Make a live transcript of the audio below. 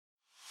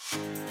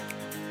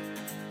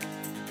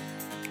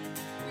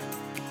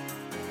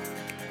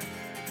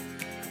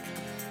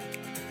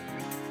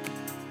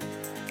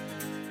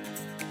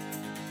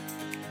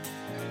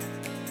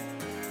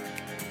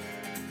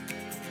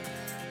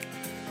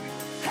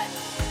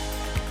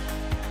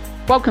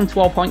Welcome to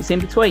All Points in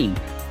Between,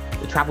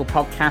 the travel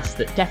podcast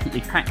that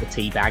definitely packed the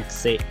tea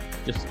bags, it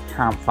just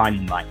can't find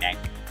them right now.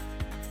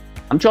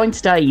 I'm joined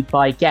today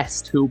by a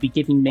guest who will be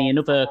giving me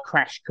another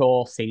crash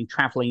course in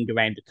travelling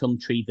around a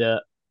country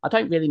that I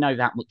don't really know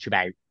that much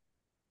about.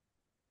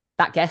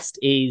 That guest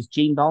is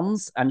Jean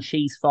Bonds, and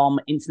she's from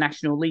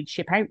International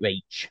Leadership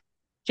Outreach.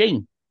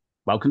 Jean,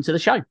 welcome to the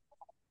show.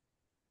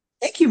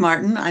 Thank you,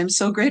 Martin. I'm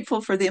so grateful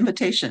for the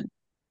invitation.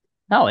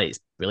 Oh, it's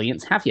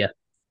brilliant to have you.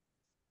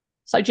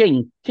 So,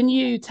 Jean, can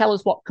you tell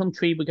us what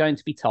country we're going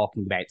to be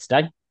talking about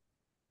today?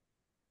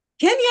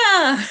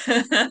 Kenya!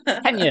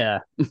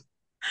 Kenya.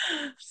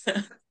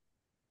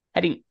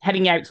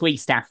 Heading out to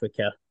East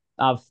Africa.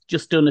 I've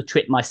just done a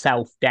trip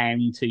myself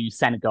down to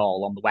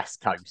Senegal on the west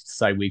coast,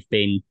 so we've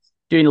been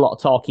doing a lot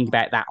of talking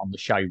about that on the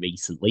show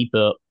recently.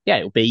 But yeah,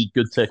 it'll be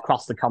good to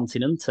cross the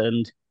continent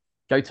and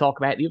go talk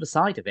about the other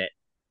side of it.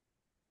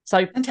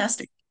 So,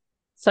 Fantastic.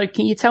 so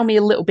can you tell me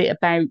a little bit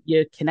about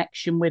your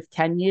connection with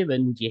Kenya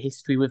and your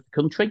history with the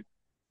country?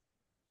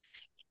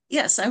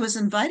 Yes, I was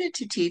invited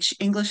to teach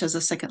English as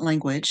a second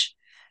language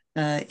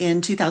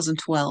in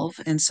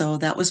 2012. And so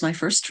that was my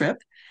first trip.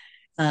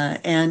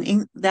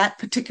 That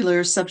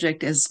particular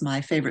subject is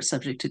my favorite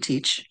subject to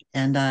teach.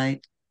 And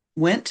I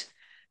went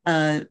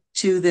to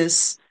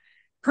this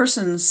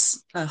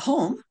person's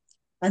home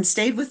and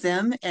stayed with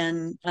them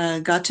and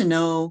got to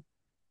know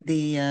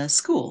the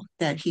school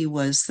that he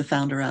was the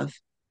founder of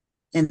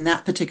in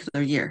that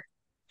particular year.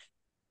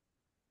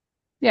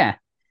 Yeah.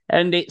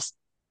 And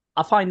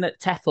I find that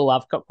TEFL,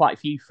 I've got quite a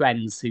few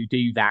friends who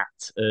do that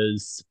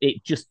as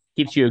it just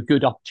gives you a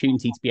good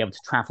opportunity to be able to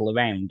travel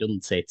around,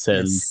 doesn't it?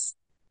 And Yes.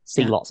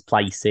 see Yeah. lots of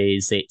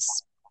places.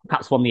 It's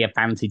perhaps one of the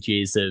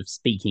advantages of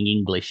speaking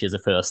English as a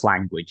first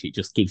language. It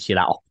just gives you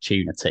that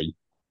opportunity,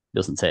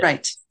 doesn't it?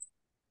 Right.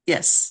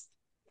 Yes.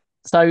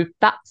 So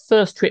that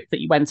first trip that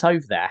you went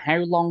over there, how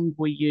long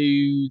were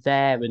you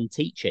there and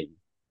teaching?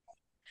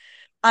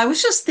 I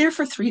was just there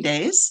for 3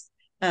 days.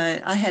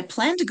 I had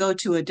planned to go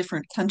to a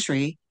different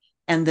country,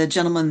 and the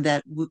gentleman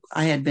that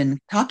I had been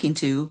talking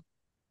to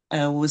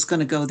was going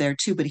to go there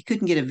too, but he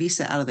couldn't get a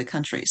visa out of the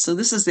country. So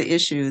this is the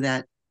issue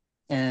that,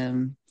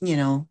 you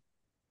know,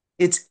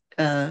 it's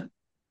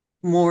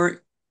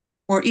more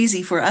more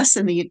easy for us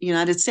in the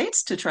United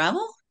States to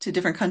travel to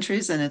different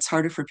countries, and it's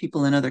harder for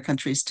people in other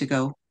countries to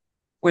go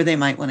where they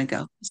might want to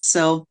go.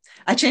 So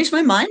I changed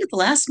my mind at the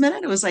last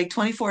minute. It was like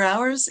 24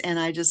 hours, and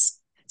I just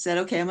said,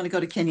 okay, I'm going to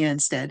go to Kenya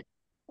instead.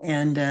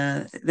 And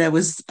that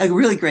was a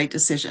really great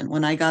decision.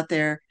 When I got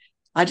there,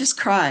 I just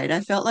cried.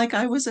 I felt like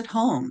I was at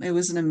home. It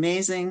was an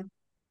amazing,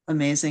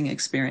 amazing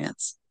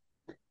experience.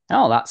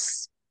 Oh,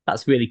 that's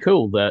really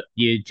cool that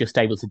you're just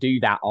able to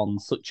do that on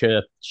such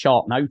a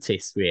short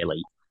notice,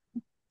 really.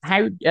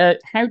 How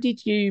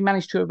did you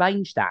manage to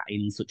arrange that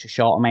in such a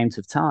short amount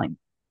of time?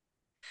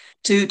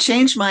 To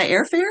change my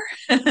airfare,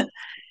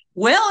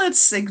 well,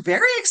 it's like,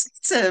 very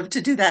expensive to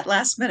do that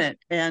last minute.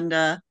 And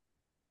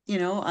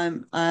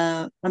I'm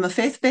a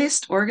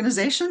faith-based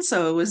organization,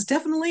 so it was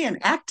definitely an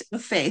act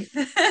of faith.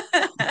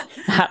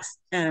 That's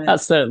uh,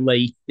 that's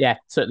certainly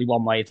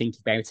one way of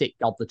thinking about it.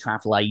 God, the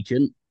travel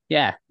agent.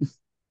 Yeah.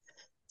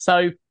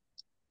 So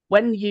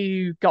when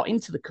you got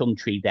into the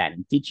country,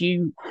 then did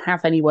you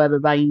have anywhere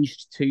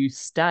arranged to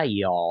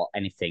stay or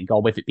anything,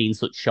 or with it being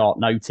such short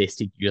notice,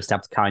 did you just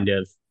have to kind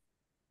of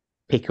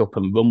pick up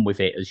and run with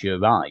it as you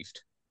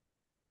arrived?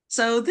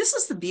 so this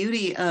is the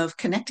beauty of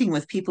connecting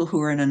with people who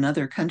are in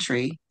another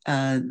country.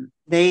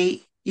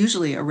 They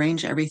usually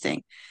arrange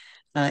everything.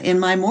 In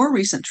my more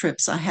recent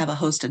trips, I have a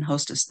host and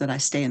hostess that I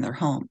stay in their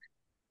home.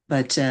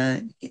 But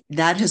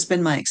that has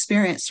been my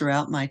experience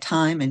throughout my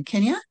time in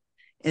Kenya,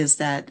 is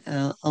that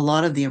a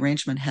lot of the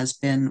arrangement has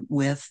been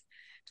with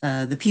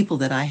the people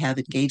that I have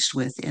engaged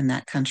with in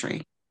that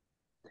country.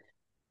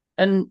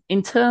 And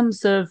in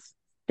terms of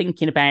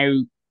thinking about,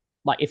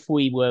 like, if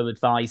we were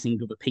advising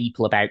other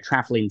people about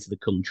traveling to the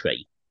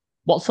country,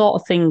 what sort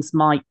of things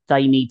might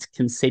they need to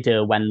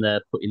consider when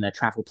they're putting their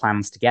travel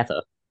plans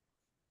together?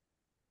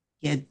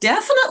 You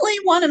definitely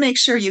want to make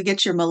sure you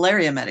get your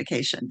malaria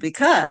medication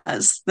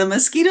because the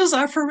mosquitoes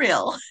are for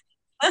real.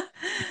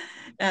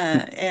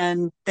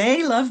 And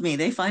they love me.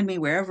 They find me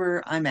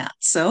wherever I'm at.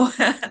 So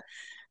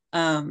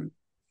um,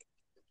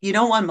 you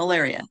don't want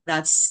malaria.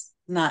 That's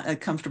not a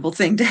comfortable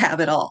thing to have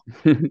at all.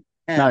 Uh,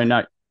 No,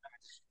 no.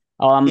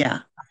 Um, yeah.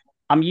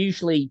 I'm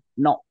usually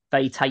not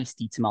very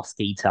tasty to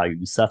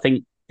mosquitoes. I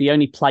think the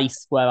only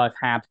place where I've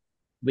had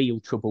real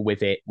trouble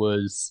with it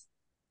was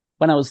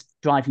when I was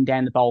driving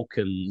down the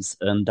Balkans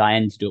and I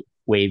ended up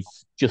with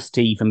just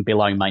even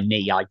below my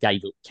knee. I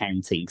gave up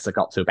counting because I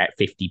got to about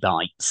 50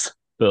 bites.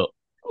 But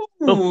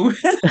other Ooh.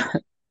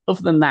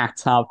 other than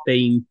that, I've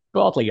been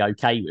broadly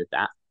okay with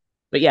that.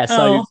 But yeah,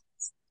 Oh,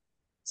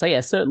 so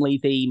yeah, certainly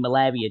the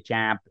malaria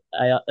jab.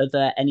 Are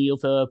there any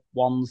other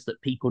ones that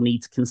people need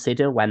to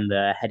consider when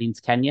they're heading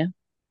to Kenya?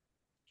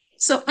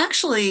 so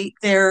actually,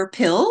 they're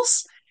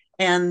pills.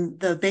 And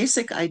the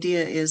basic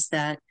idea is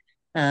that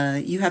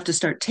you have to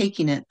start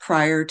taking it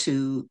prior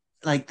to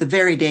like the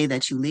very day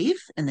that you leave.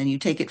 And then you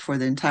take it for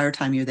the entire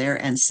time you're there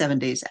and 7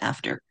 days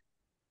after.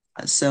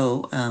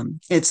 So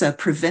it's a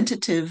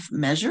preventative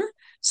measure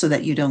so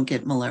that you don't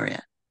get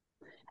malaria.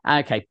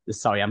 Okay,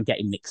 sorry, I'm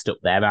getting mixed up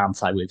there,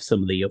 aren't I, with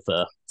some of the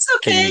other It's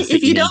okay things that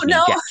if you you need don't an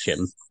know.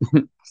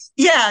 injection.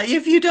 Yeah,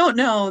 if you don't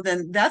know,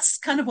 then that's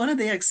kind of one of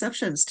the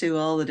exceptions to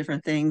all the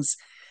different things.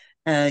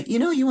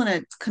 You want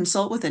to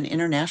consult with an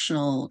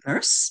international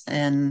nurse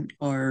and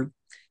or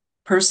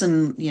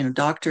person,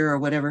 doctor or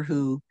whatever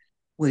who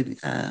would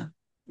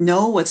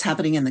know what's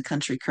happening in the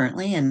country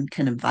currently and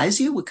can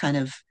advise you what kind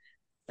of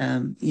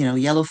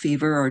yellow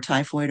fever or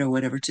typhoid or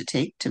whatever to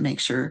take to make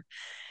sure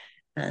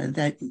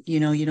that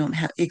you don't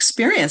have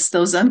experience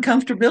those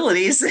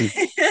uncomfortabilities.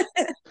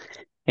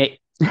 It,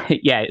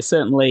 yeah, it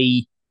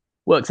certainly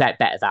works out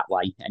better that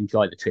way.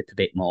 Enjoy the trip a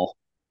bit more.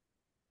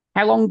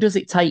 How long does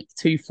it take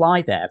to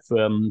fly there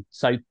from?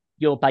 So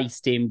you're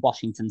based in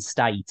Washington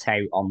State,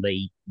 out on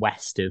the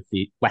west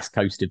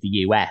coast of the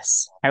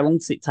US. How long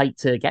does it take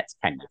to get to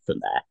Kenya from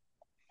there?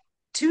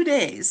 2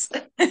 days.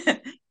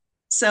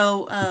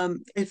 So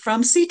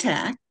from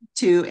SeaTac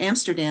to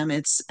Amsterdam,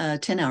 it's a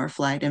 10-hour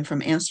flight, and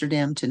from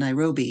Amsterdam to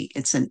Nairobi,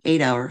 it's an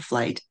 8-hour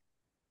flight.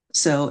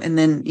 So, and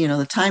then,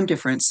 the time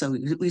difference. So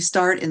we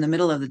start in the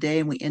middle of the day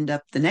and we end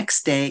up the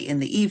next day in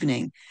the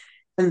evening.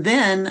 And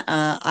then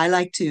I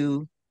like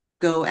to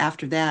go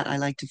after that. I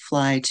like to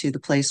fly to the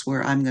place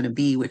where I'm going to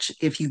be, which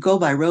if you go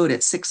by road,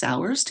 it's 6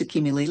 hours to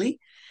Kimilili.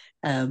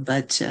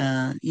 But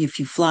if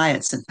you fly,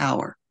 it's an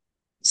hour.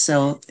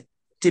 So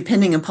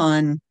depending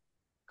upon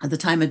the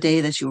time of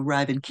day that you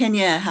arrive in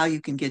Kenya, how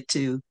you can get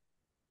to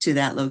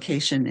that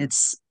location, it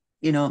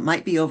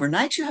might be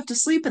overnight you have to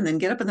sleep and then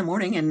get up in the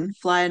morning and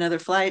fly another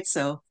flight.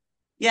 So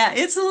yeah,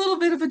 it's a little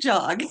bit of a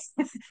jog.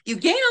 You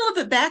gain a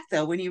little bit back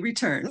though when you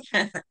return.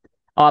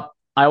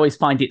 I I always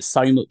find it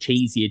so much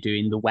easier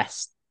doing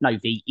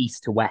the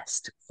east to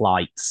west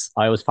flights.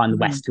 I always find the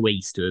Mhm. west to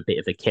east are a bit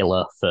of a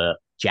killer for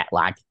jet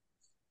lag.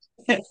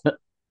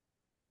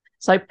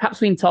 So perhaps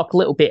we can talk a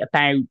little bit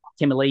about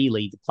Kimberley,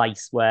 the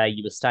place where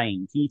you were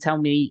staying. Can you tell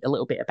me a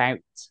little bit about?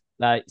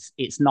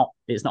 It's not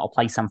a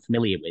place I'm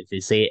familiar with.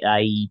 Is it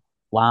a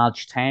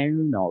large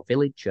town or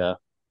village? Or...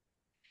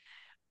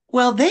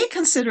 Well, they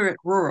consider it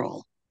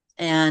rural.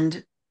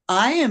 And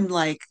I am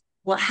like,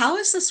 well, how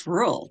is this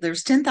rural?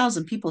 There's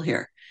 10,000 people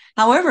here.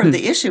 However,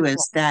 the issue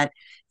is that,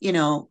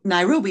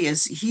 Nairobi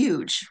is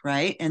huge,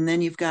 right? And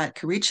then you've got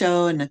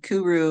Kericho and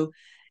Nakuru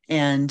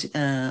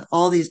and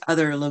all these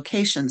other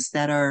locations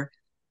that are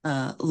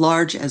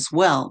large as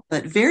well.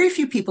 But very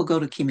few people go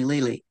to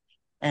Kimilili.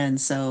 And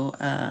so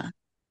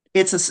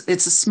it's a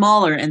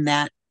smaller in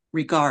that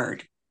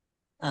regard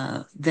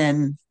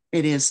than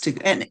it is to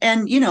and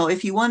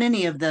if you want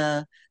any of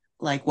the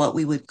like what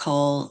we would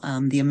call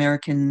the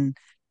American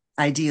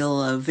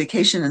ideal of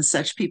vacation and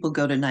such, people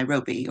go to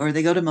Nairobi or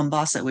they go to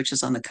Mombasa, which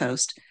is on the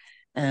coast.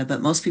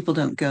 But most people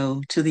don't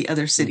go to the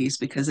other cities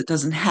because it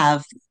doesn't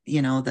have,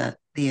 the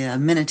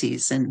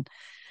amenities and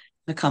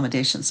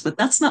accommodations. But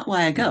that's not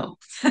why I go.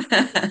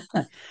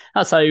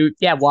 Oh, so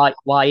yeah,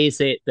 why is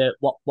it that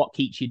what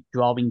keeps you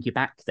drawing you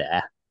back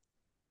there?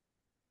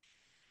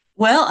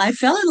 Well, I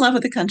fell in love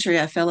with the country.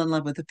 I fell in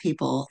love with the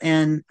people.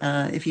 And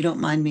if you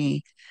don't mind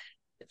me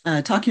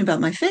talking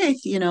about my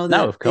faith, No, the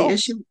of the course.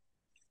 issue.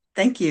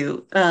 Thank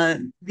you.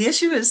 The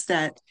issue is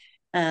that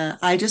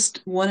I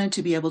just wanted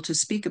to be able to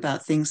speak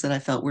about things that I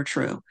felt were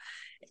true.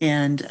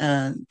 And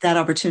that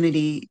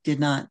opportunity did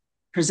not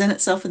present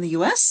itself in the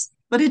US,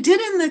 but it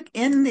did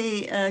in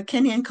the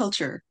Kenyan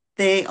culture.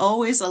 They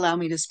always allow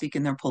me to speak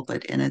in their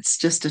pulpit, and it's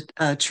just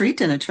a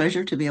treat and a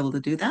treasure to be able to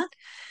do that.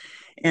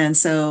 And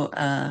so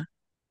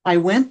I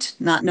went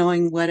not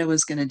knowing what I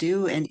was going to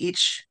do, and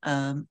each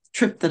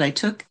trip that I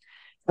took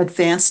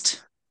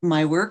advanced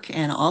my work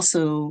and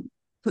also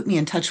put me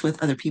in touch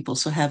with other people.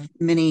 So have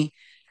many,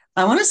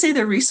 I want to say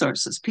they're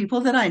resources,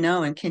 people that I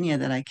know in Kenya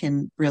that I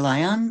can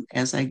rely on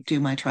as I do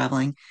my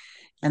traveling.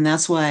 And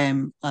that's why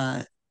I'm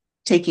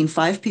taking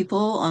 5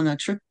 people on a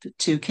trip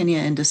to Kenya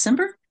in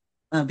December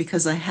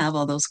because I have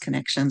all those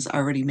connections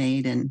already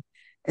made. And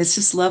it's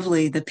just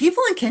lovely. The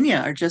people in Kenya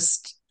are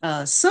just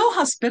so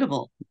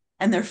hospitable,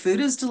 and their food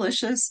is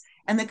delicious,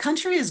 and the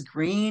country is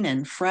green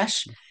and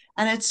fresh.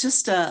 And it's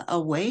just a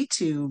way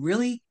to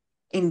really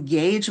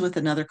engage with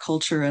another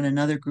culture and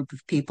another group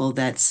of people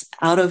that's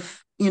out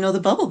of, the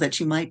bubble that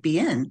you might be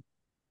in.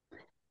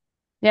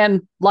 Yeah,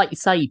 and like you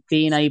say,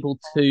 being able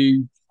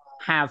to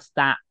have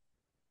that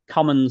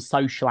common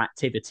social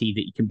activity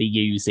that you can be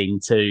using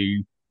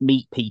to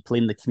meet people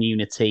in the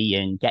community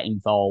and get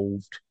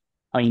involved.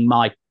 I mean,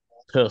 my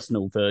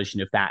personal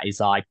version of that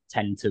is I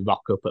tend to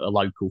rock up at a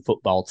local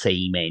football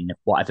team in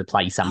whatever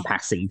place I'm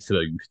passing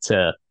through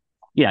to,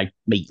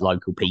 meet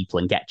local people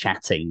and get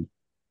chatting.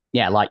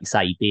 Yeah, like you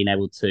say, being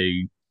able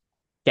to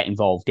get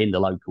involved in the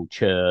local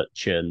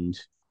church and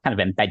kind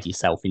of embed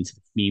yourself into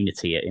the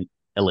community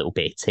a little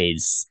bit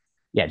is,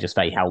 yeah, just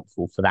very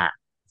helpful for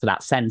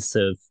that sense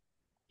of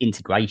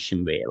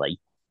integration,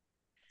 really.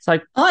 So,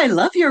 Oh, I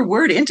love your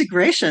word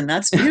integration.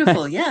 That's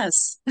beautiful.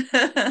 Yes.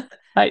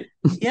 I,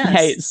 yeah,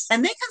 Yes. it's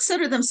And they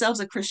consider themselves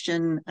a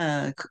Christian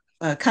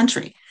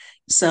country.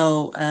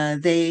 So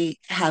they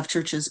have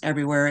churches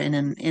everywhere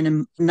in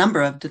a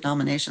number of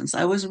denominations.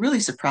 I was really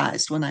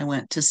surprised when I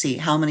went to see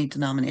how many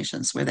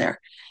denominations were there.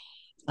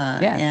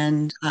 Yeah.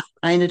 And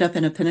I ended up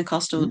in a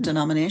Pentecostal Mm.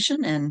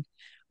 denomination. And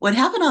what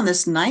happened on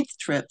this ninth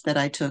trip that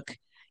I took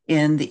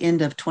in the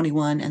end of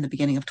 21 and the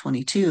beginning of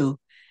 22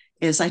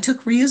 is I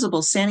took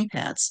reusable Sani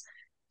pads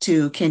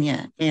to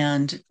Kenya.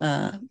 And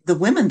the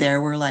women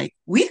there were like,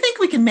 we think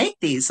we can make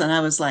these. And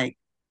I was like,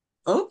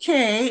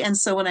 okay. And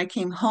so when I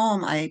came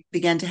home, I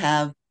began to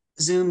have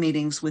Zoom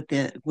meetings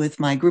with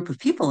my group of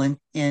people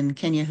in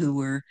Kenya who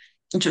were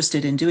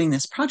interested in doing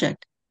this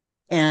project.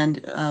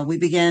 And we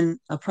began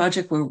a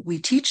project where we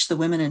teach the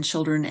women and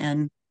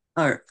children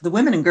or the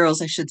women and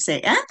girls, I should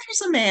say, and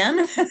there's a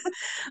man,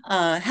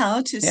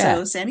 how to Yeah.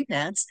 sew Sani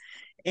pads.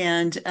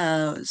 And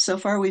so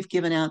far, we've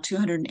given out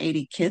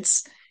 280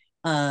 kits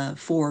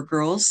for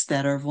girls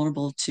that are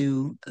vulnerable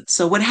to.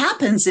 So, what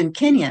happens in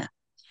Kenya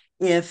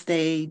if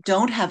they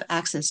don't have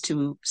access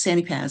to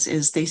Sani pads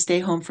is they stay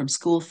home from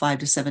school 5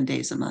 to 7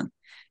 days a month.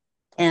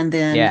 And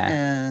then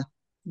Yeah.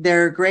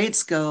 their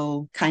grades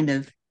go kind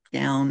of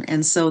down.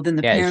 And so then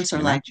the Yeah, as you parents can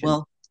are like, imagine.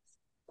 well,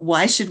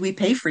 why should we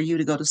pay for you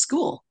to go to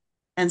school?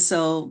 And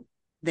so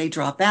they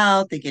drop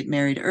out, they get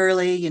married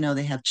early,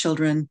 they have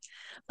children.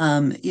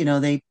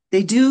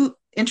 They do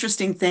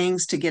interesting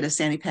things to get a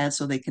Sani pad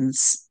so they can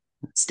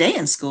stay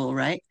in school,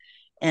 right?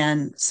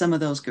 And some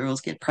of those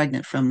girls get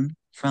pregnant from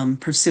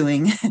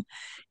pursuing,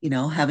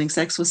 having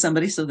sex with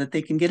somebody so that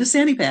they can get a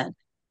Sani pad.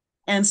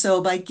 And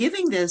so by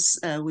giving this,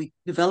 we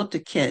developed a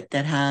kit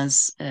that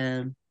has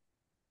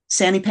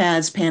Sani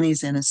pads,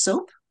 panties, and a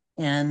soap.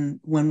 And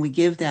when we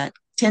give that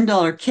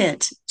 $10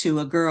 kit to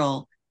a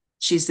girl,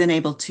 she's then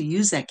able to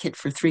use that kit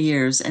for 3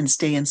 years and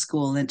stay in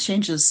school. And it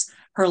changes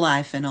her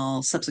life and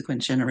all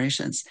subsequent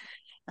generations.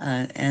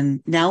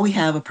 And now we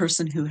have a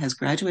person who has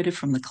graduated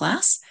from the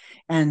class.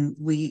 And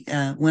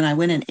when I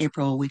went in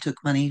April, we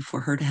took money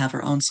for her to have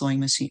her own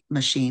sewing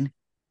machine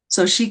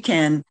so she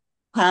can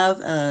have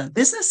a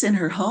business in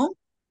her home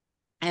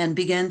and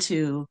begin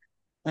to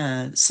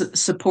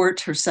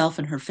support herself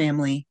and her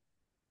family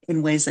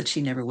in ways that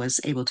she never was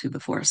able to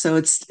before. So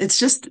it's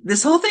just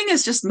this whole thing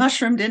is just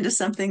mushroomed into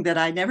something that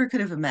I never could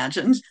have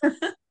imagined.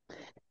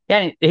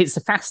 Yeah, it's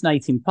a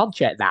fascinating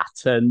project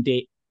that, and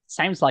it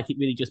sounds like it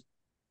really just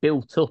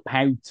built up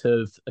out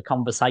of a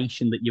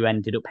conversation that you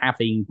ended up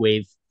having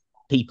with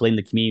people in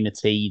the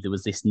community. There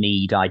was this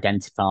need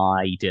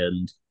identified,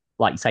 and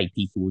like you say,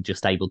 people were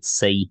just able to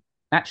see,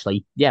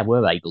 actually, yeah,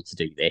 we're able to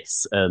do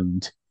this,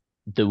 and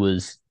there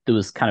was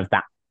kind of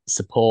that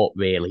support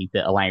really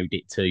that allowed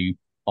it to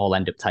all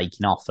end up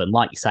taking off. And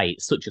like you say,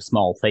 it's such a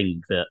small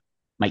thing that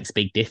makes a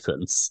big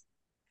difference.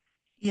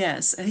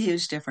 Yes, a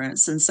huge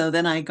difference. And so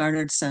then I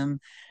garnered some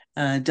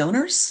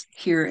donors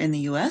here in the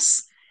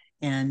US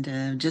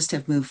and just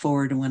have moved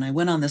forward. And when I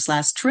went on this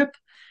last trip,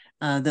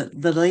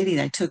 the lady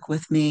I took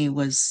with me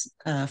was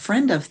a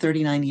friend of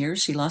 39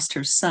 years. She lost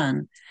her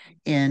son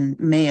in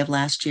May of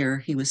last year.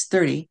 He was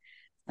 30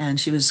 and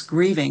she was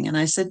grieving. And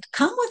I said,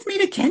 come with me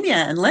to Kenya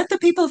and let the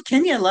people of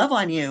Kenya love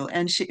on you.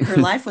 And her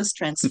life was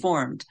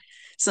transformed.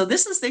 So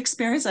this is the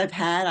experience I've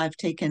had. I've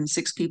taken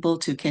 6 people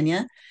to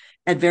Kenya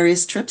at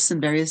various trips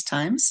and various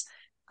times.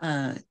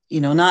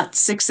 Not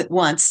 6 at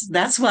once.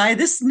 That's why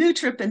this new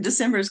trip in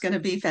December is going to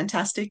be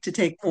fantastic to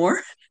take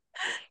more.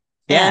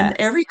 And Yeah.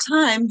 every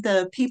time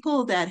the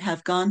people that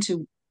have gone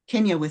to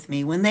Kenya with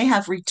me, when they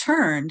have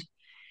returned,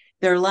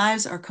 their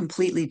lives are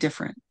completely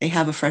different. They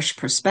have a fresh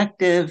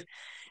perspective,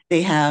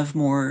 they have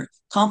more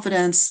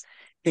confidence,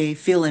 they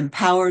feel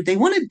empowered, they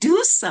want to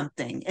do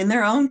something in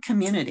their own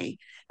community.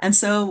 And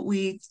so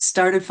we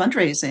started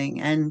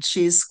fundraising, and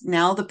she's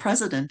now the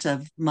president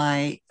of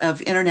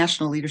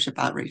International Leadership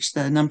Outreach,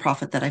 the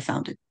nonprofit that I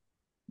founded.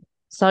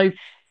 So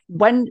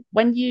when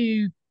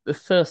you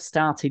first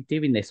started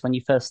doing this, when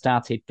you first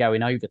started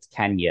going over to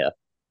Kenya,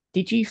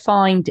 did you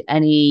find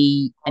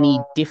any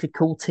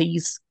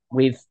difficulties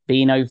with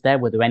being over there?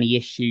 Were there any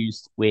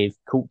issues with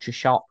culture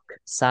shock,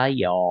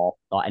 say, or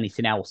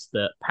anything else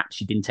that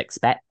perhaps you didn't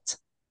expect?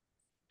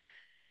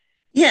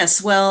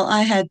 Yes, well,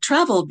 I had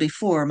traveled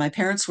before. My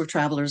parents were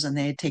travelers and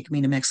they had taken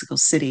me to Mexico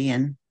City,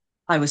 and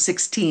I was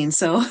 16.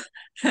 So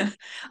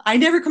I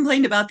never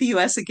complained about the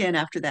US again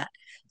after that.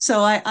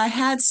 So I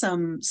had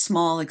some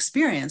small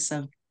experience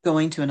of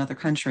going to another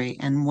country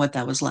and what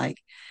that was like.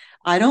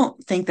 I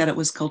don't think that it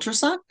was culture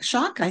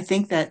shock. I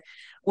think that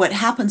what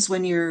happens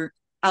when you're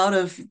out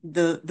of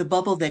the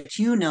bubble that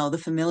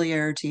the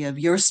familiarity of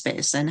your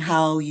space and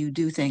how you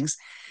do things,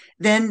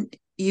 then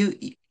you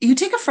you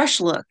take a fresh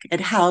look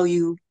at how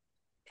you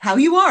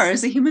are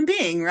as a human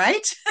being,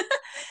 right?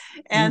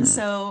 And Hmm.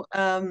 so,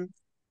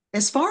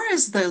 as far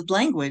as the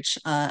language,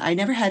 I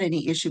never had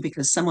any issue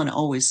because someone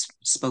always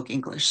spoke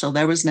English. So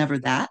there was never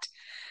that.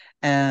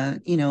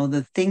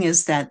 The thing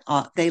is that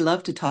they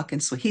love to talk in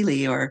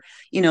Swahili, or,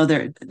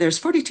 there's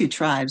 42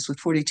 tribes with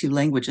 42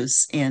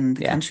 languages in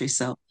the Yeah. country.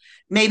 So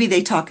maybe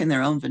they talk in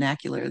their own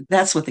vernacular.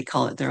 That's what they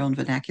call it, their own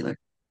vernacular.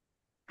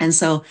 And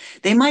so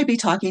they might be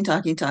talking,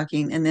 talking,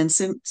 talking, and then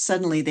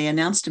suddenly they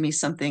announce to me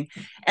something,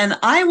 and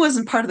I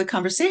wasn't part of the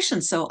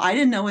conversation, so I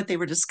didn't know what they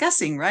were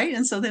discussing, right?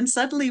 And so then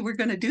suddenly we're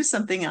going to do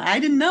something, and I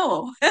didn't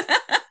know.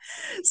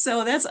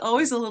 So that's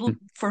always a little,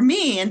 for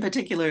me in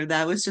particular,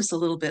 that was just a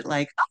little bit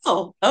like,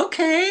 oh,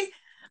 okay.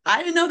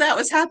 I didn't know that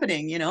was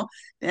happening, you know.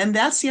 And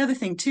that's the other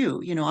thing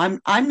too. You know,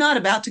 I'm not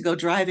about to go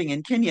driving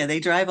in Kenya. They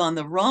drive on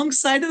the wrong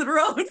side of the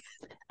road.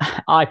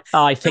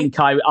 I think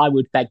I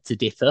would beg to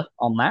differ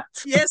on that.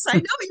 Yes, I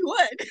know you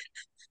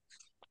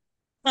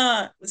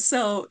would.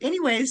 So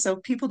anyway, so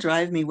people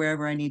drive me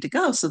wherever I need to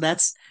go. So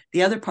that's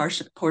the other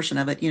portion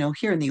of it. You know,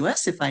 here in the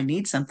US, if I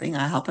need something,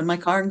 I hop in my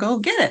car and go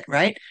get it,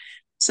 right?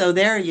 So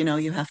there, you know,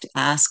 you have to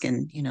ask,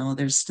 and you know,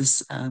 there's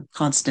this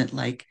constant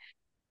like,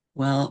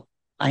 well,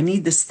 I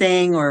need this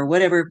thing or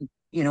whatever,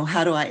 you know,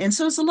 how do I? And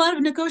so it's a lot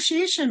of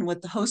negotiation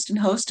with the host and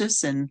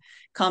hostess and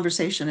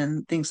conversation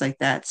and things like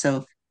that.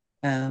 So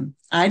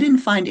I didn't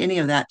find any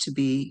of that to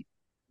be,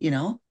 you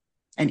know,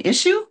 an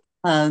issue.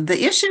 The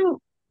issue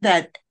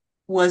that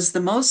was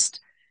the most,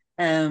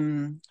 I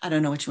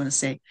don't know what you want to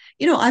say.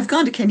 You know, I've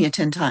gone to Kenya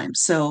 10 times.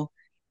 So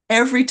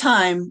every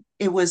time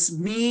it was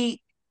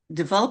me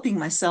developing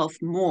myself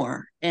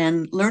more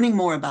and learning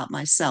more about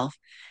myself.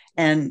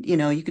 And, you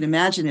know, you can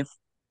imagine if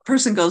a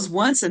person goes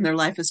once and their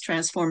life is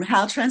transformed,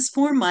 how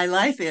transformed my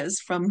life is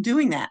from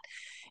doing that.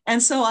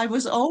 And so I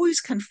was always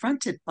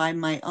confronted by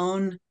my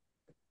own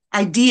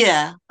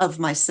idea of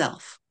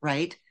myself,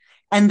 right?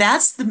 And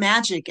that's the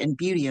magic and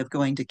beauty of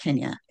going to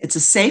Kenya. It's a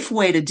safe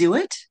way to do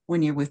it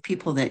when you're with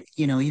people that,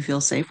 you know, you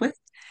feel safe with.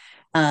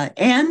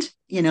 And,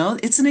 you know,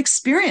 it's an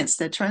experience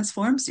that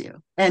transforms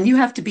you. And you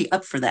have to be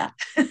up for that.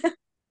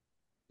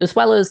 As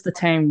well as the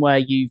town where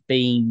you've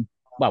been,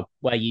 well,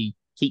 where you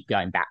keep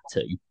going back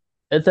to,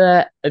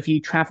 have you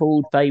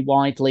travelled very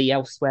widely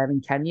elsewhere in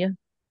Kenya?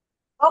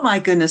 Oh my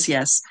goodness,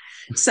 yes.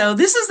 So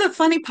this is the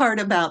funny part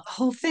about the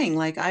whole thing.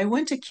 Like I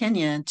went to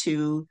Kenya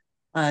to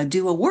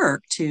do a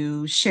work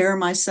to share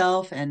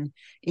myself and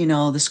you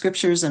know the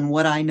scriptures and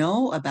what I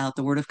know about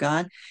the Word of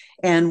God.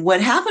 And what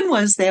happened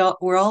was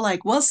were all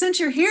like, "Well, since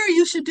you're here,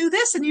 you should do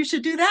this and you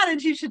should do that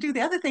and you should do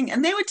the other thing,"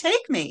 and they would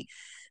take me.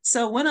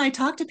 So when I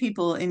talk to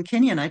people in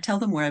Kenya and I tell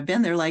them where I've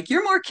been, they're like,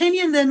 "You're more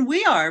Kenyan than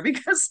we are,"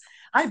 because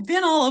I've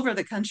been all over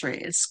the country.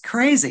 It's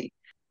crazy.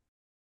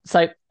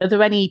 So, are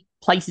there any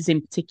places in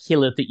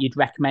particular that you'd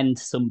recommend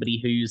to somebody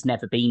who's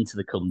never been to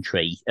the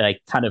country?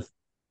 Kind of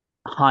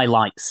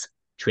highlights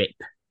trip,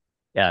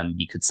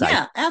 you could say.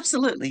 Yeah,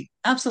 absolutely.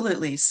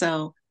 Absolutely.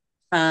 So,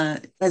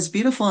 as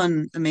beautiful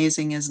and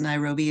amazing as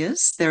Nairobi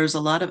is, there's a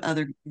lot of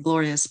other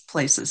glorious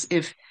places.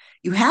 If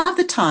you have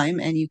the time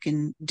and you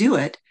can do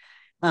it,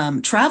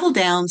 travel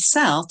down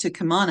south to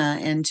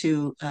Kamana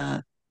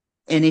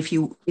and if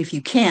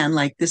you can,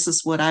 like this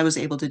is what I was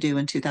able to do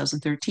in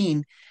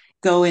 2013,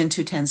 go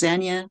into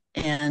Tanzania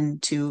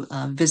and to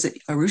visit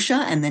Arusha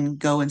and then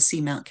go and see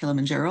Mount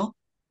Kilimanjaro.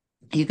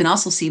 You can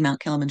also see Mount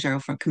Kilimanjaro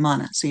from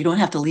Kamana, so you don't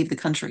have to leave the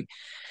country.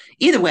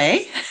 Either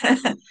way,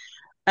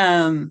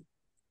 um,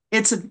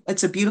 it's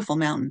a beautiful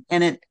mountain,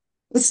 and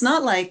it's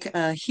not like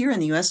here in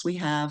the U.S. we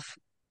have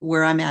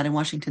where I'm at in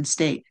Washington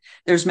State.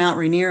 There's Mount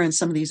Rainier and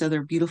some of these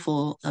other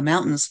beautiful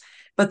mountains,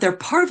 but they're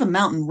part of a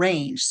mountain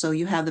range. So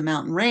you have the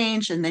mountain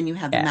range, and then you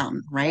have the Yeah.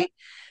 mountain, right?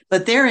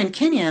 But there in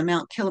Kenya,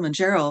 Mount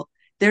Kilimanjaro,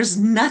 there's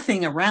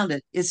nothing around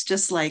it. It's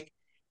just like,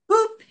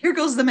 boop, here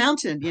goes the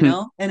mountain, you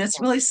know? And it's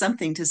really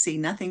something to see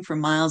nothing for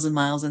miles and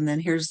miles, and then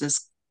here's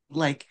this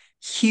like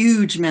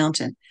huge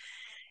mountain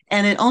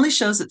and it only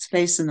shows its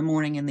face in the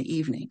morning and the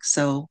evening.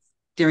 So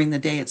during the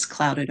day, it's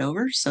clouded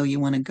over. So you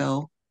want to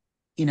go,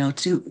 you know,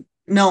 to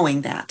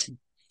knowing that.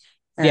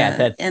 Yeah,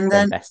 Uh, and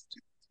they're the then best.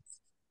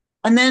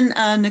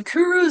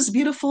 Nakuru is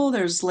beautiful.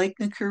 There's Lake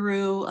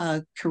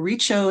Nakuru.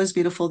 Kericho is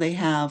beautiful. They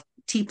have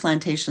tea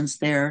plantations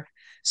there.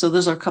 So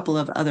those are a couple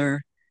of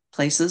other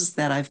places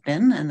that I've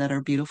been and that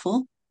are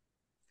beautiful.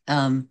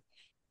 Um,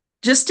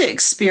 just to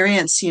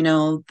experience, you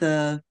know,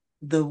 the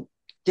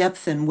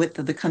depth and width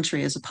of the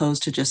country as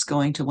opposed to just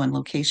going to one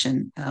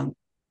location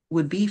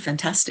would be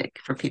fantastic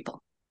for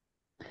people.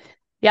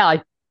 Yeah,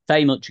 I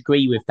very much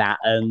agree with that.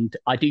 And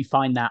I do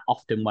find that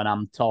often when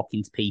I'm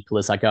talking to people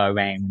as I go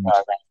around.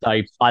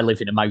 So I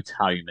live in a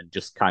motorhome and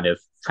just kind of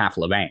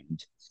travel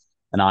around.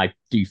 And I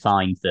do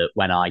find that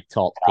when I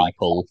talk to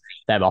people,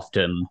 they're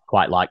often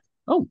quite like,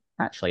 oh,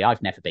 actually,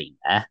 I've never been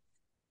there.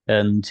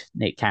 And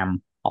it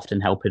can often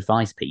help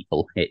advise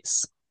people.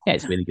 It's a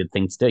really good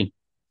thing to do.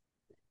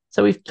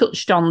 So we've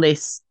touched on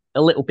this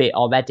a little bit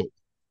already,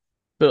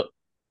 but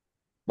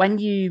when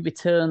you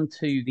return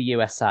to the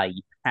USA,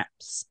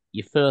 perhaps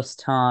your first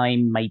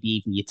time, maybe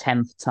even your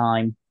 10th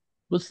time,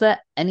 was there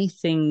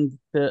anything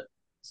that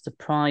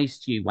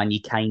surprised you when you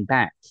came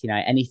back? You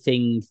know,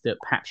 anything that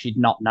perhaps you'd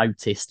not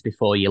noticed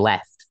before you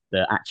left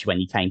that actually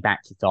when you came back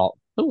you thought,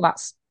 oh,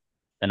 that's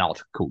an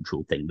odd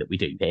cultural thing that we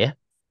do here?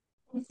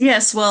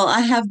 Yes, well, I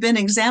have been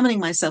examining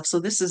myself. So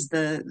this is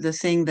the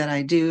thing that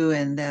I do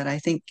and that I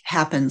think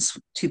happens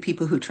to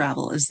people who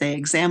travel is they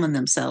examine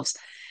themselves.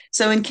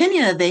 So in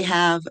Kenya, they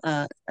have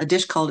a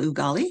dish called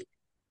ugali,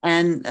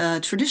 And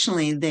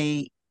traditionally,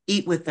 they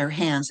eat with their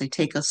hands. They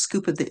take a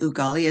scoop of the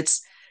ugali.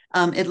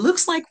 It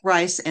looks like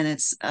rice, and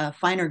it's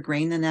finer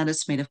grain than that.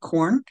 It's made of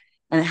corn,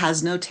 and it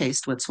has no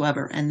taste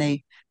whatsoever. And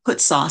they put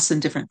sauce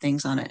and different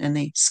things on it, and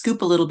they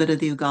scoop a little bit of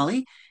the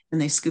ugali,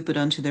 and they scoop it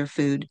onto their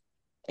food,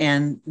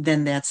 and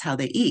then that's how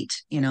they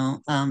eat.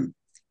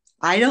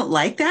 I don't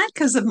like that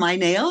because of my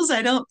nails.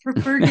 I don't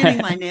prefer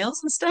getting my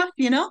nails and stuff.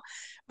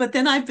 But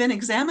then I've been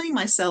examining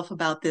myself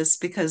about this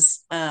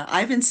because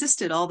I've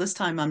insisted all this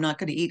time I'm not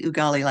going to eat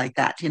ugali like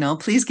that.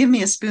 Please give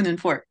me a spoon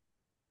and fork.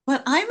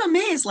 But I'm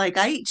amazed. Like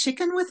I eat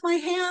chicken with my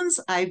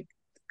hands. I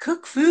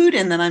cook food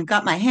and then I've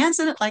got my hands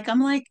in it. Like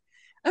I'm like,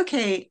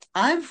 okay,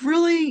 I've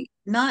really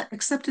not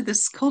accepted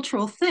this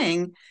cultural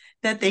thing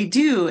that they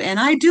do, and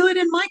I do it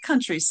in my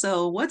country.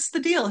 So what's the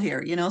deal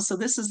here? So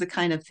this is the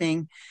kind of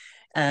thing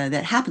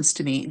that happens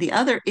to me. The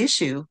other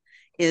issue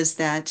is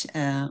that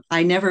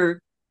I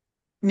never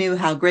knew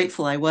how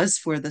grateful I was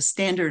for the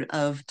standard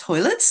of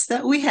toilets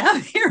that we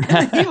have here in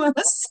the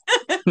US.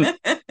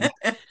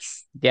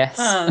 Yes,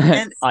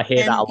 and I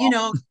hear that a and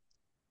lot.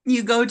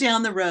 you go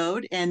down the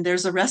road and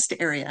there's a rest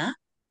area,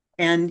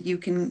 and you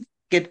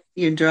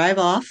drive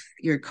off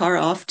your car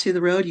off to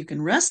the road. You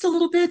can rest a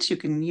little bit. You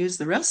can use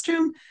the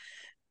restroom,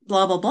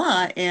 blah blah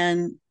blah,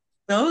 and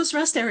those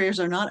rest areas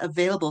are not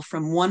available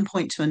from one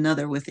point to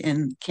another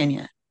within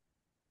Kenya.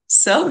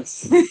 So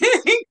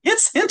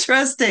it's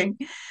interesting.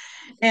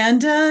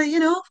 And,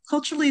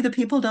 culturally, the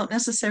people don't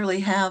necessarily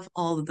have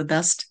all of the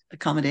best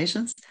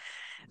accommodations.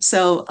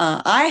 So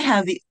I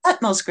have the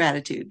utmost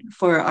gratitude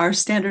for our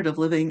standard of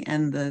living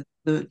and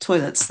the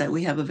toilets that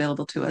we have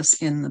available to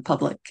us in the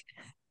public.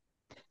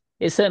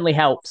 It certainly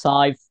helps.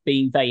 I've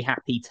been very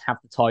happy to have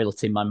the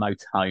toilet in my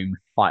motorhome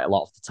quite a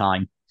lot of the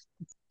time.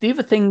 The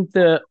other thing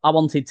that I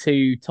wanted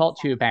to talk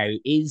to you about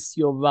is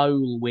your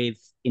role with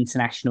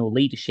international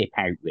leadership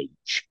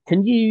outreach.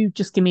 Can you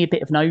just give me a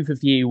bit of an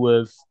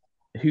overview of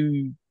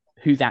who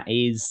who that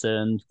is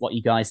and what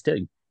you guys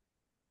do?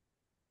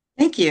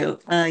 Thank you.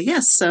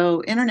 Yes,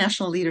 so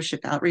International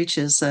Leadership Outreach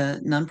is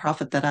a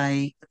nonprofit that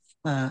I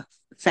uh,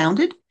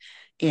 founded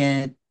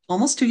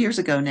almost 2 years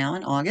ago now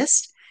in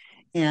August.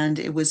 And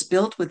it was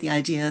built with the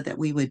idea that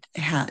we would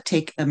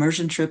take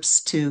immersion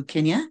trips to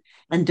Kenya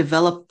and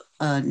develop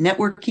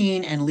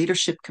networking and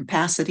leadership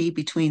capacity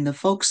between the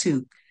folks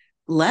who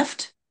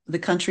left the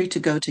country to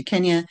go to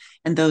Kenya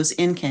and those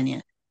in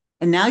Kenya.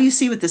 And now you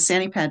see with the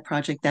Sanipad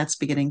project, that's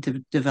beginning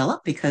to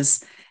develop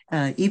because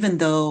even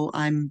though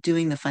I'm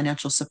doing the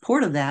financial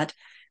support of that,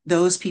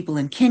 those people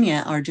in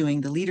Kenya are doing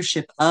the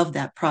leadership of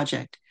that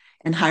project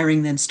and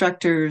hiring the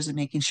instructors and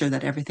making sure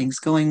that everything's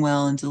going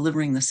well and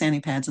delivering the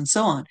Sanipads and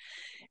so on.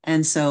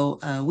 And so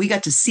we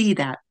got to see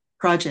that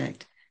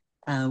project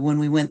when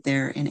we went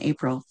there in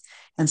April.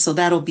 And so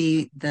that'll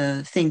be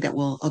the thing that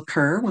will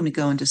occur when we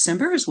go in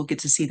December is we'll get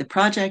to see the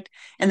project.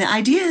 And the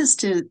idea is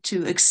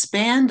to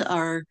expand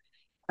our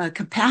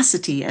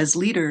capacity as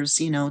leaders,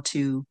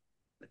 to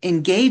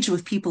engage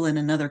with people in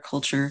another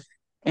culture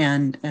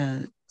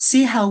and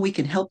see how we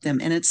can help them.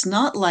 And it's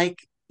not like,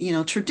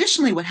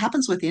 traditionally what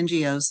happens with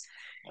NGOs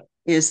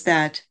is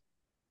that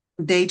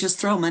they just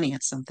throw money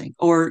at something,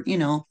 or,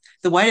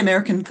 the white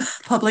American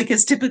public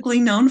is typically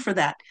known for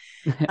that.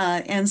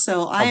 And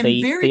so I Or am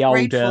very the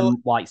old grateful.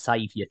 white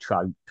savior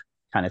trope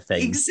kind of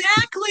thing.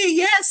 Exactly.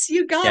 Yes,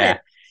 you got Yeah.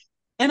 it.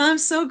 And I'm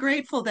so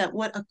grateful that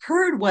what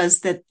occurred was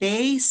that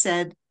they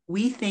said,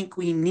 we think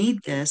we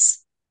need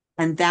this.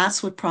 And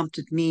that's what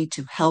prompted me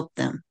to help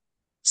them.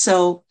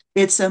 So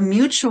it's a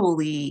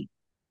mutually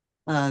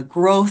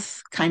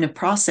growth kind of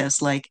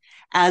process. Like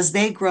as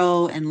they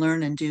grow and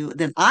learn and do,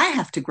 then I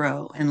have to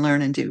grow and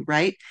learn and do,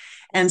 right?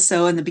 And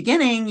so in the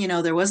beginning,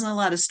 there wasn't a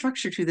lot of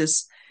structure to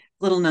this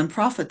little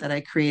nonprofit that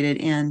I created.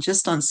 And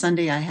just on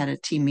Sunday, I had a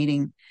team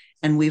meeting,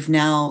 and we've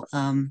now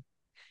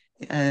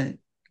uh,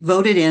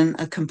 voted in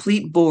a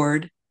complete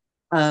board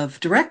of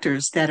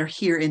directors that are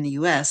here in the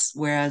US,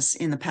 whereas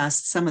in the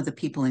past, some of the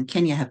people in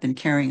Kenya have been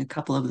carrying a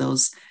couple of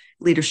those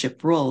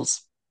leadership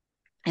roles.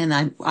 And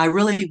I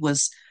really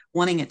was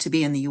wanting it to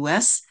be in the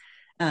US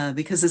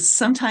because it's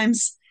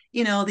sometimes,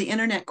 the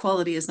internet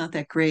quality is not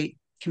that great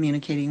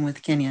communicating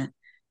with Kenya.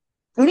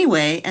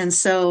 Anyway, and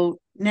so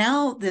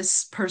now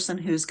this person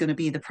who's going to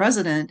be the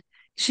president,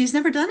 she's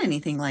never done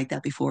anything like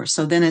that before.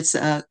 So then it's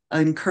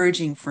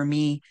encouraging for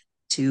me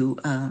to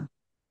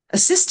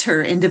assist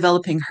her in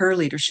developing her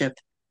leadership.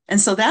 And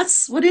so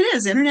that's what it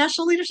is,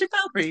 international leadership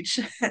outreach.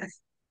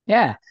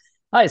 Yeah.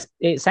 Oh,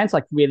 it sounds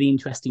like a really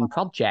interesting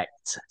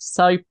project.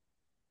 So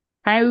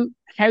how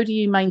how do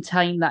you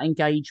maintain that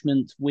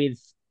engagement with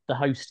the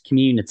host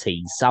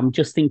communities? I'm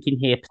just thinking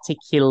here,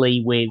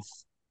 particularly with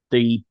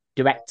the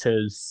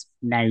directors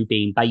now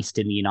being based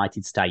in the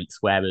United States,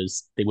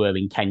 whereas they were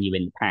in Kenya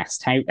in the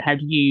past. How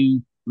do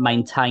you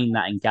maintain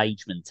that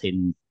engagement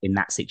in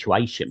that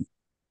situation?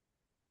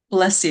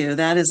 Bless you.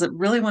 That is a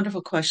really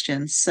wonderful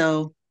question.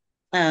 So,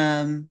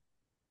 um,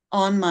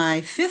 on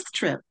my fifth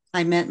trip,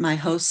 I met my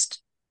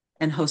host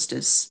and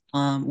hostess.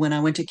 When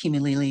I went to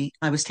Kimilili,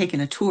 I was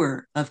taking a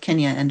tour of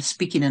Kenya and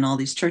speaking in all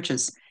these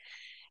churches.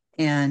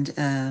 And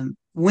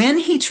when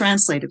he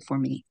translated for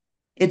me,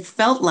 it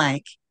felt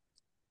like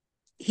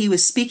he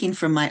was speaking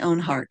from my own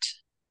heart.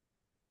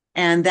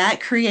 And that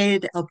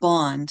created a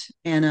bond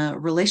and a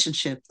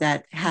relationship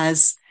that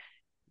has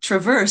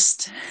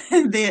traversed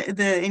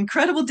the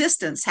incredible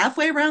distance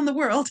halfway around the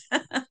world.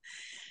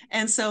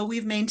 And so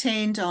we've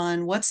maintained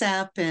on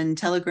WhatsApp and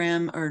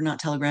Telegram, or not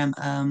Telegram.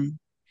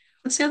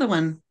 What's the other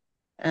one?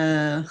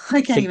 I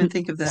can't even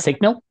think of that.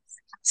 Signal?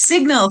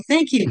 Signal.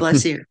 Thank you.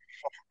 Bless you.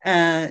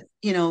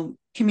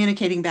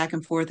 Communicating back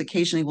and forth.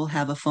 Occasionally we'll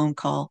have a phone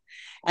call.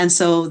 And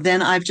so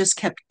then I've just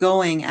kept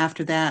going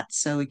after that.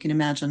 So you can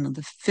imagine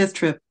the fifth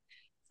trip.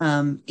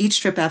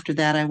 Each trip after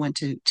that, I went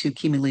to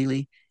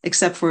Kimilili,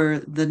 except for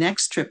the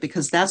next trip,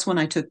 because that's when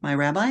I took my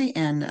rabbi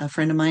and a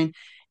friend of mine,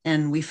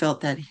 and we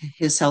felt that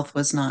his health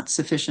was not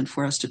sufficient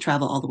for us to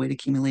travel all the way to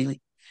Kimilili.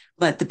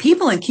 But the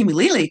people in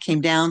Kimilili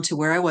came down to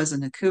where I was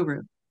in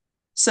Nakuru.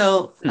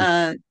 So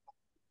Hmm.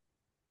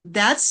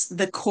 that's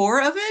the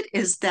core of it,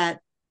 is that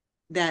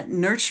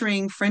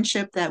nurturing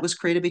friendship that was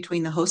created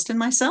between the host and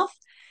myself.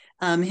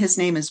 His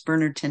name is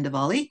Bernard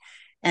Tindavali.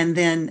 And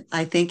then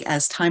I think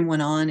as time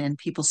went on and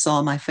people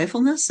saw my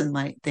faithfulness and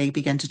they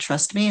began to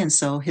trust me. And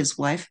so his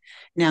wife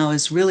now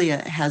is really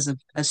has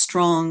a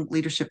strong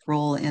leadership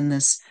role in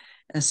this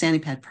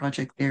Sanipad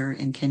project there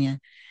in Kenya.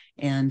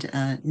 And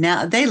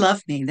now they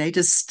love me. They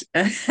just,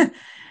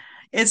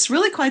 it's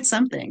really quite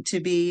something to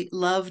be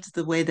loved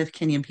the way the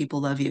Kenyan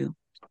people love you.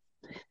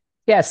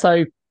 Yeah,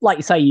 so like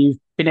you say, you've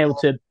been able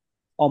to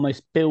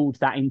almost build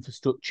that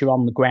infrastructure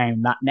on the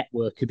ground, that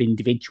network of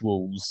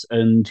individuals,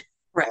 and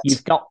Correct.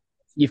 you've got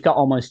you've got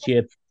almost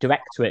your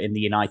directorate in the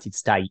United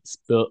States,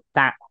 but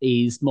that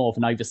is more of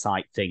an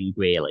oversight thing,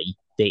 really.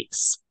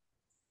 It's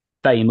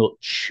very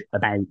much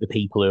about the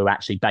people who are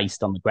actually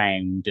based on the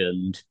ground,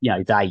 and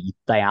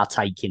they are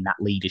taking that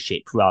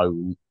leadership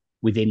role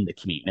within the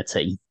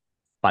community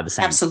by the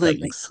sounds of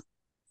Absolutely. things.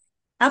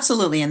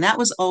 Absolutely. And that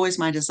was always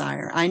my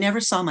desire. I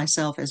never saw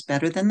myself as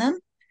better than them.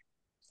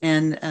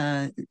 And,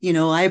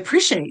 I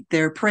appreciate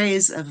their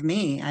praise of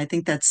me. I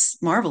think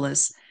that's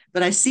marvelous.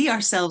 But I see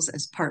ourselves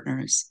as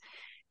partners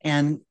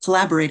and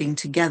collaborating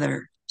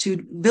together to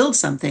build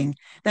something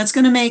that's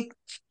going to make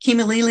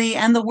Kimilili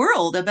and the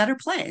world a better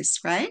place,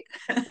 right?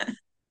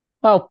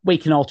 Well, we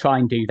can all try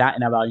and do that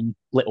in our own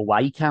little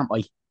way, can't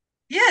we?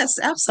 Yes,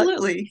 So,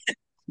 absolutely.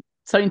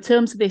 so in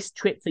terms of this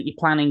trip that you're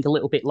planning a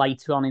little bit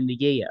later on in the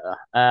year,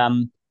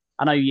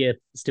 I know you're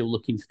still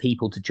looking for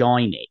people to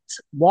join it.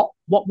 What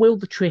will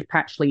the trip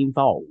actually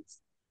involve?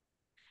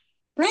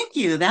 Thank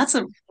you. That's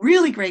a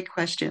really great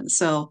question.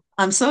 So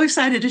I'm so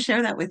excited to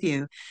share that with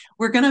you.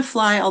 We're going to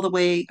fly all the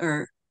way,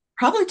 or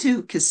probably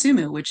to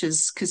Kisumu,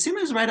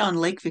 Kisumu is right on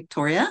Lake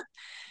Victoria.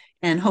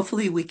 And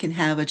hopefully we can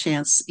have a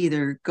chance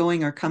either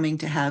going or coming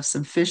to have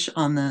some fish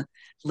on the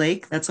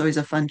lake. That's always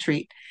a fun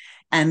treat.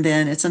 And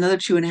then it's another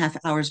 2.5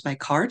 hours by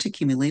car to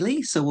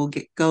Kimilili. So we'll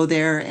go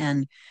there.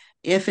 And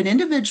if an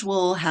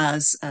individual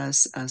has a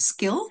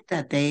skill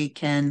that they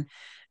can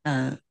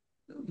uh,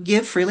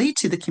 give freely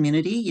to the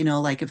community,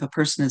 like if a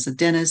person is a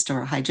dentist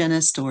or a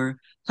hygienist or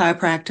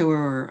chiropractor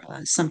or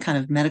some kind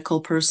of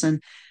medical person.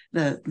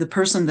 The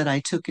person that I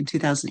took in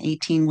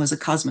 2018 was a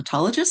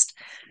cosmetologist.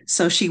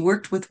 So she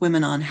worked with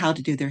women on how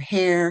to do their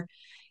hair,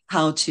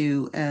 how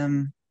to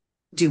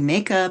do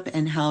makeup,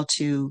 and how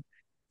to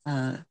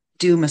uh,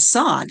 do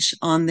massage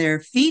on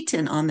their feet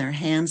and on their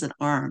hands and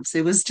arms.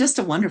 It was just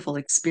a wonderful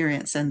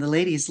experience, and the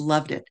ladies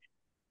loved it.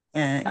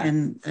 Uh,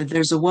 And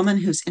there's a woman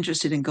who's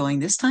interested in going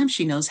this time.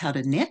 She knows how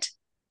to knit.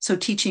 So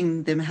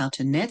teaching them how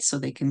to knit so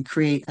they can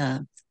create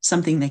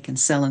something they can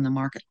sell in the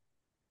market.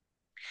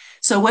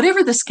 So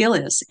whatever the skill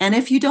is, and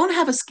if you don't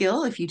have a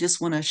skill, if you just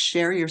want to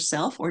share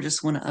yourself or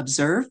just want to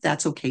observe,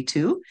 that's okay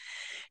too.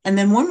 And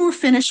then when we're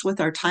finished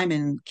with our time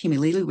in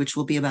Kimilili, which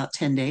will be about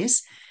 10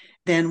 days,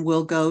 then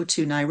we'll go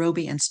to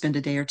Nairobi and spend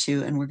a day or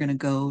two. And we're going to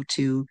go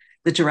to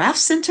the Giraffe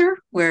Center,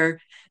 where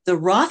the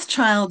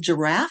Rothschild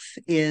giraffe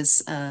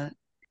is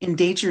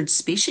endangered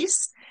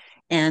species,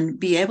 and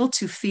be able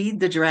to feed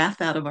the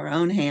giraffe out of our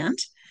own hand,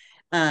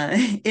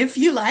 if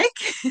you like.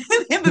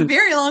 They have a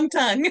very long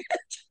tongue.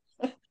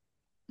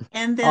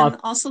 And uh, then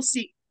also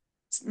see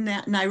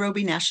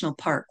Nairobi National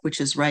Park, which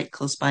is right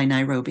close by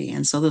Nairobi.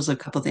 And so those are a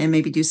couple of things, and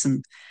maybe do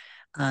some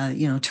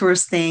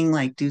tourist thing,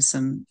 like do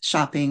some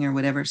shopping or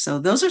whatever. So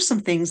those are some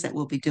things that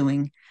we'll be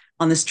doing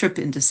on this trip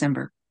in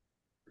December.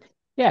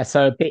 yeah,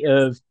 so a bit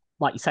of,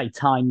 like you say,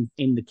 time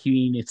in the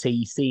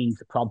community, seeing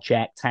the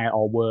project, how it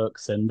all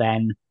works, and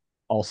then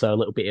also a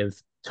little bit of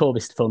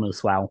tourist fun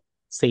as well,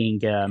 seeing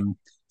a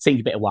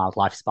bit of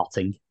wildlife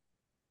spotting.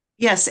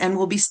 Yes, and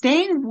we'll be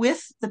staying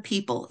with the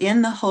people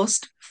in the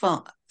host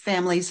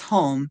family's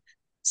home.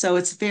 So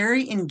it's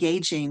very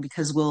engaging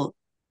because we'll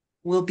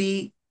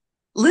be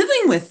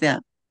living with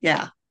them.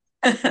 Yeah.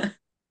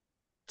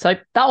 So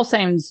that all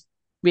sounds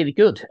really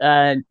good.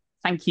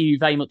 Thank you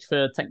very much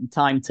for taking the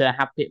time to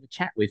have a bit of a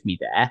chat with me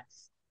there.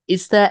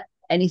 Is there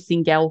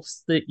anything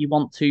else that you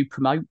want to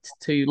promote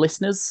to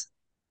listeners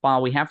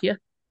while we have you?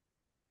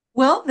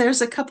 Well,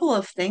 there's a couple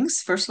of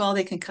things. First of all,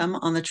 they can come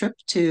on the trip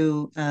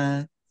to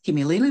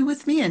Kimilili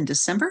with me in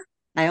December.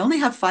 I only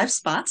have 5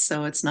 spots,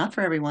 so it's not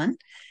for everyone.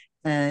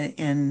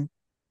 And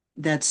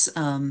that's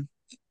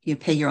you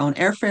pay your own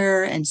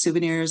airfare and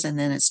souvenirs, and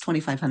then it's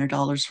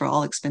 $2,500 for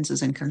all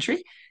expenses in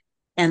country.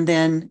 And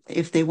then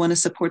if they want to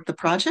support the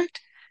project,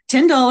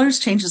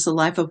 $10 changes the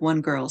life of one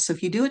girl. So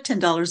if you do it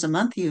 $10 a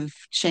month, you've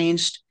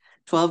changed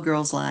 12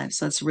 girls' lives.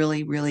 So it's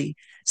really, really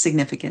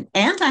significant.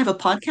 And I have a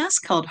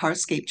podcast called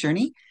Heartscape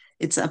Journey.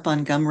 It's up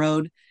on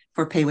Gumroad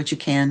for Pay What You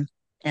Can.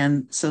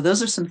 And so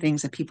those are some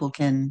things that people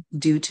can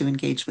do to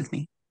engage with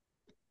me.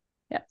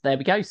 Yeah, there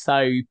we go.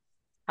 So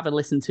have a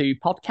listen to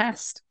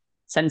podcast.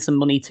 Send some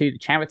money to the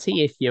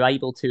charity if you're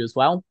able to as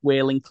well.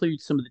 We'll include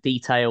some of the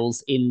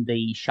details in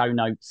the show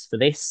notes for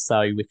this.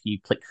 So if you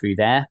click through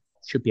there,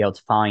 you should be able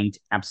to find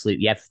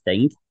absolutely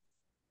everything.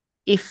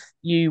 If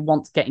you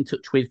want to get in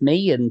touch with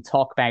me and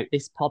talk about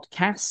this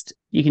podcast,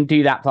 you can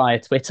do that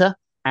via Twitter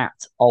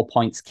at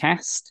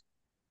AllPointsCast,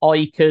 or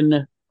you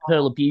can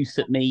hurl abuse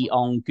at me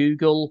on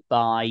Google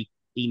by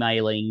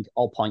emailing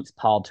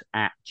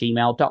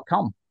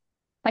allpointspod@gmail.com.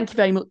 Thank you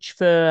very much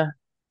for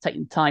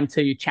taking the time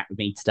to chat with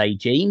me today,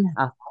 Jean.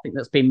 I think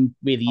that's been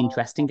really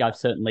interesting. I've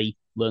certainly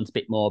learned a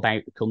bit more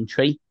about the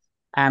country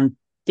and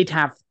did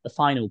have a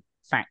final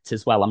fact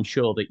as well. I'm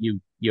sure that you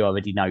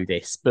already know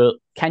this, but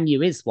Kenya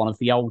is one of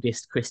the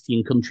oldest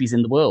Christian countries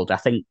in the world. I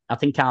think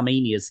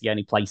Armenia is the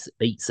only place that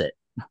beats it.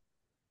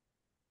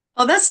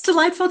 Oh, that's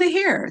delightful to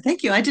hear.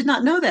 Thank you. I did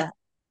not know that.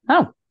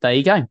 Oh, there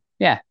you go.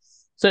 Yeah,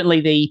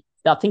 certainly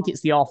I think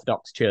it's the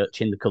Orthodox Church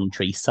in the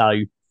country.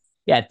 So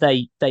yeah, there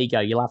you go.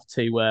 You'll have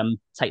to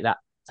take that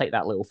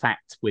little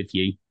fact with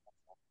you.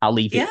 I'll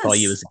leave it for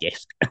you Yes. as a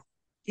gift.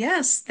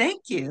 Yes.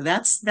 Thank you.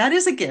 That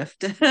is a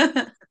gift.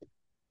 All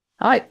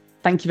right.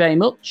 Thank you very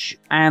much.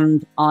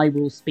 And I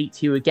will speak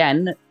to you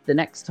again the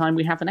next time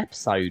we have an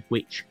episode,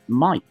 which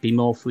might be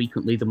more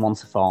frequently than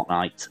once a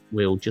fortnight.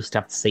 We'll just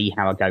have to see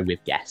how I go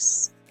with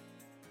guests.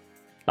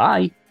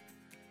 Bye.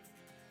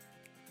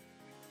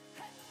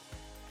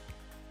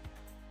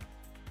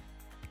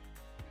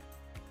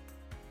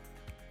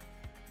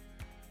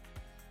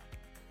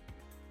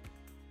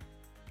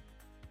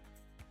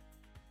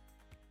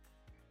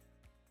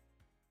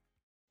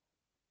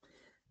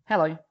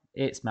 Hello,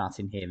 it's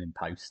Martin here in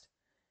Post.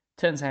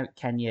 Turns out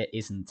Kenya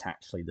isn't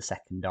actually the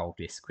second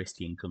oldest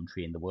Christian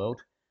country in the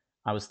world.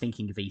 I was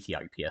thinking of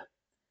Ethiopia.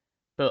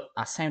 But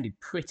I sounded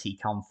pretty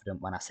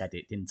confident when I said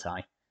it, didn't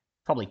I?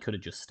 Probably could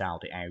have just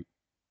styled it out.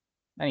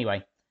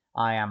 Anyway,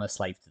 I am a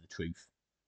slave to the truth.